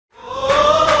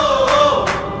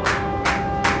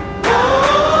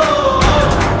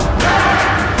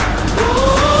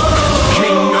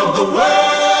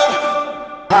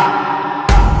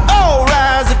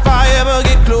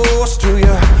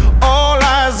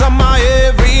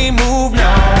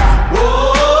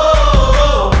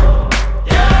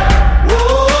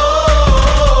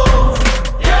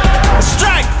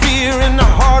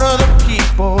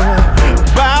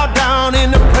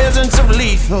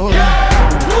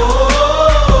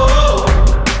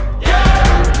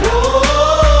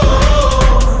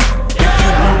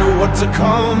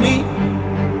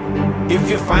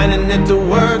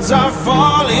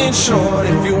falling short.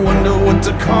 If you wonder what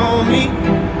to call me,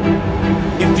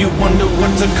 if you wonder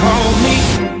what to call me,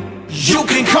 you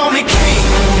can call me king.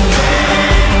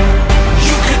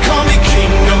 You can call me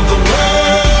king of the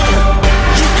world.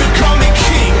 You can call me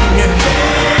king.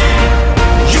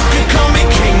 You can call me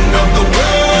king of the world.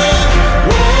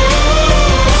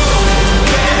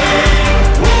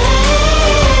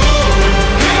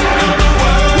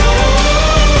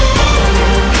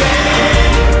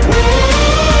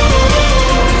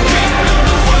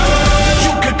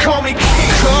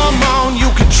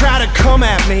 Try to come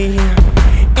at me.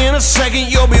 In a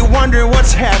second you'll be wondering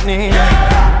what's happening.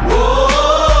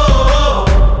 Whoa,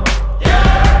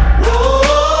 yeah.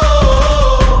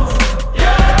 Whoa,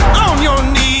 yeah. On your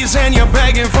knees and you're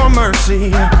begging for mercy.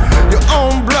 Your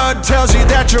own blood tells you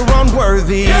that you're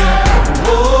unworthy.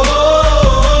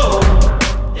 Whoa,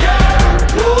 yeah.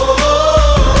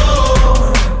 Whoa,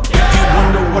 yeah. If you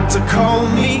wonder what to call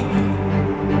me,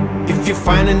 if you're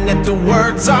finding that the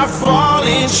words are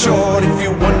falling short, if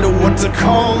you wonder what to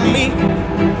call me,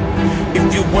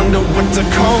 if you wonder what to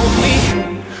call me,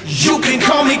 you can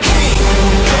call me king.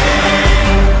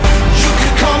 You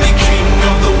can call me king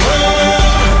of the world.